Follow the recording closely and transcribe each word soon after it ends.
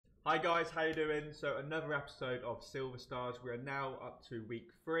Hi guys, how you doing? So another episode of Silver Stars. We are now up to week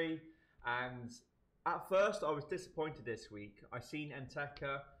 3, and at first I was disappointed this week. I seen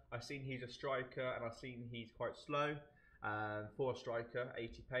Nteka, I seen he's a striker, and I seen he's quite slow for a striker,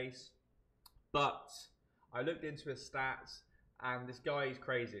 80 pace. But I looked into his stats, and this guy is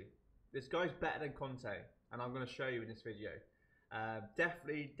crazy. This guy's better than Conte, and I'm going to show you in this video.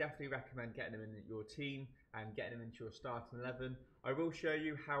 Definitely recommend getting him in your team and getting him into your starting 11. I will show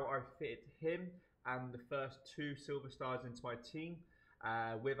you how I fitted him and the first 2 silver stars into my team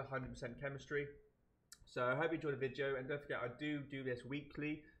with 100% chemistry. So I hope you enjoyed the video, and don't forget I do this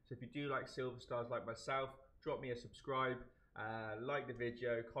weekly. So if you do like silver stars like myself, drop me a subscribe, like the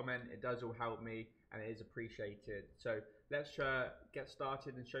video, comment. It does all help me and it is appreciated. So let's get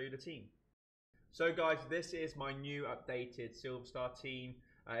started and show you the team. So guys, this is my new updated Silver Star team.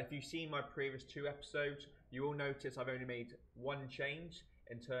 If you've seen my previous 2 episodes, you will notice I've only made 1 change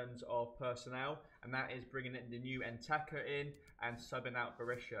in terms of personnel, and that is bringing in the new Nteka in and subbing out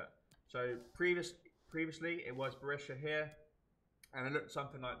Berisha. So previously it was Berisha here, and it looked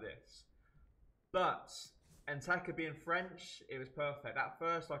something like this. But Nteka being French, it was perfect. At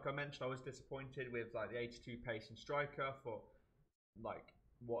first, like I mentioned, I was disappointed with like the 82 pace and striker. I thought, like,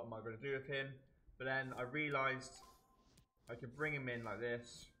 what am I going to do with him? But then I realised I could bring him in like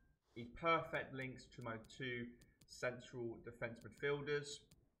this. He's perfect links to my 2 central defence midfielders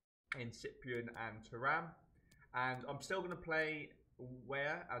in Cyprian and Thuram. And I'm still going to play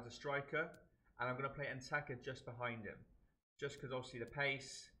Weah as a striker, and I'm going to play Nteka just behind him, just because obviously the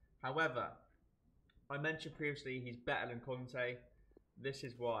pace. However, I mentioned previously he's better than Conte. This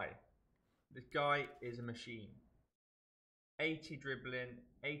is why. This guy is a machine. 80 dribbling,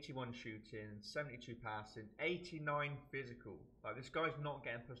 81 shooting, 72 passing, 89 physical. Like, this guy's not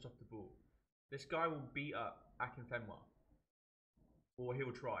getting pushed off the ball. This guy will beat up Akinfenwa. Or he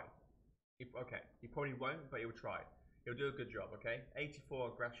will try. Okay, he probably won't, but he'll try. He'll do a good job, okay?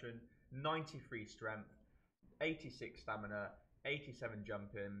 84 aggression, 93 strength, 86 stamina, 87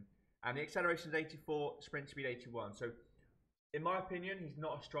 jumping, and the acceleration is 84, sprint speed 81. So, in my opinion, he's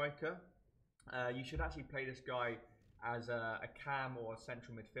not a striker. You should actually play this guy as a cam or a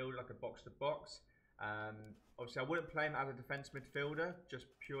central midfielder, like a box-to-box. Obviously, I wouldn't play him as a defence midfielder, just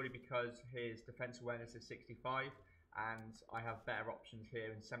purely because his defence awareness is 65, and I have better options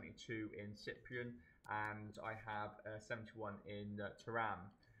here in 72 in Cyprian, and I have 71 in Thuram.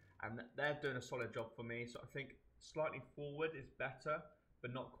 And they're doing a solid job for me, so I think slightly forward is better,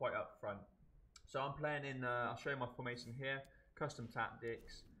 but not quite up front. So I'm playing in, I'll show you my formation here, custom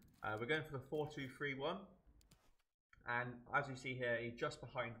tactics. We're going for the 4-2-3-1. And as you see here, he's just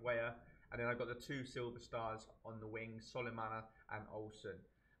behind Weah, and then I've got the 2 silver stars on the wings, Solimana and Olsen.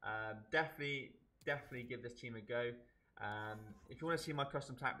 Definitely give this team a go. If you want to see my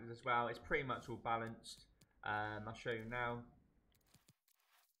custom tactics as well, it's pretty much all balanced. I'll show you now.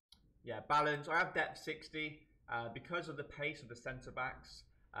 Yeah, balance. I have depth 60 because of the pace of the centre backs.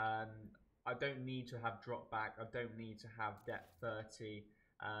 I don't need to have drop back. I don't need to have depth 30.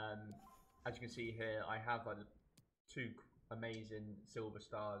 As you can see here, I have like 2 amazing silver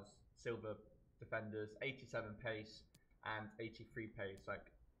stars, silver defenders, 87 pace and 83 pace.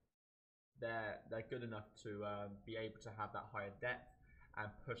 Like, they're good enough to be able to have that higher depth and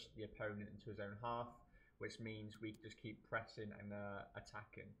push the opponent into his own half, which means we just keep pressing and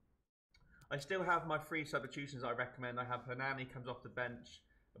attacking. I still have my 3 substitutions I recommend. I have Hernani comes off the bench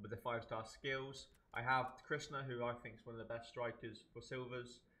with the 5-star skills. I have Krishna, who I think is one of the best strikers for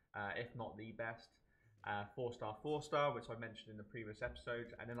silvers, if not the best. 4-star, which I mentioned in the previous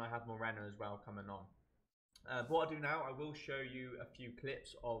episode, and then I have Moreno as well coming on. What I'll do now, I will show you a few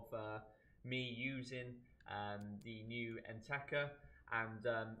clips of me using the new Nteka, and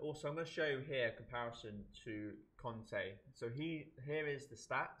also I'm going to show you here a comparison to Conte. So here is the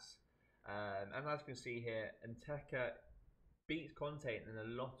stats, and as you can see here, Nteka beats Conte in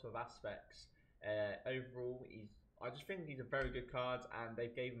a lot of aspects. Overall, I just think he's a very good card, and they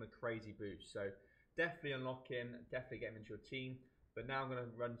gave him a crazy boost. So definitely unlock him, definitely get him into your team. But now I'm going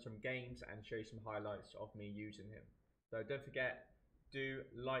to run some games and show you some highlights of me using him. So don't forget, do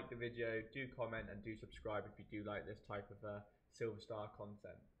like the video, do comment, and do subscribe if you do like this type of Silver Star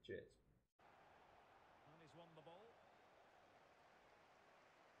content. Cheers. And he's won the ball.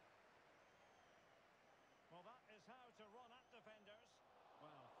 Well, that is how to run at defenders.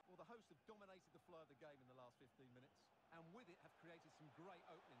 Wow. Well, the hosts have dominated the flow of the game in the last 15 minutes, and with it have created some great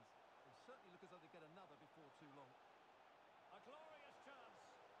openings. They certainly look as though they get another before too long. A glorious chance.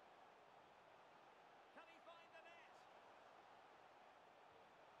 Can he find the net?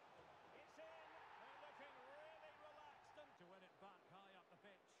 It's in. They're looking really relaxed and to win it back high up the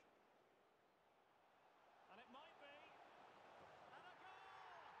pitch.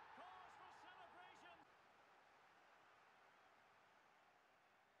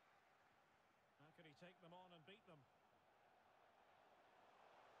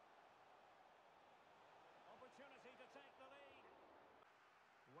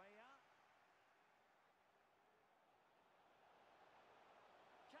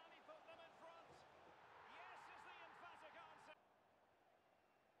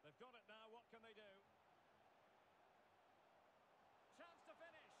 got it now, what can they do? Chance to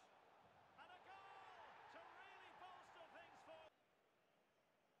finish. And a goal to really bolster things for...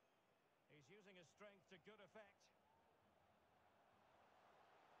 He's using his strength to good effect.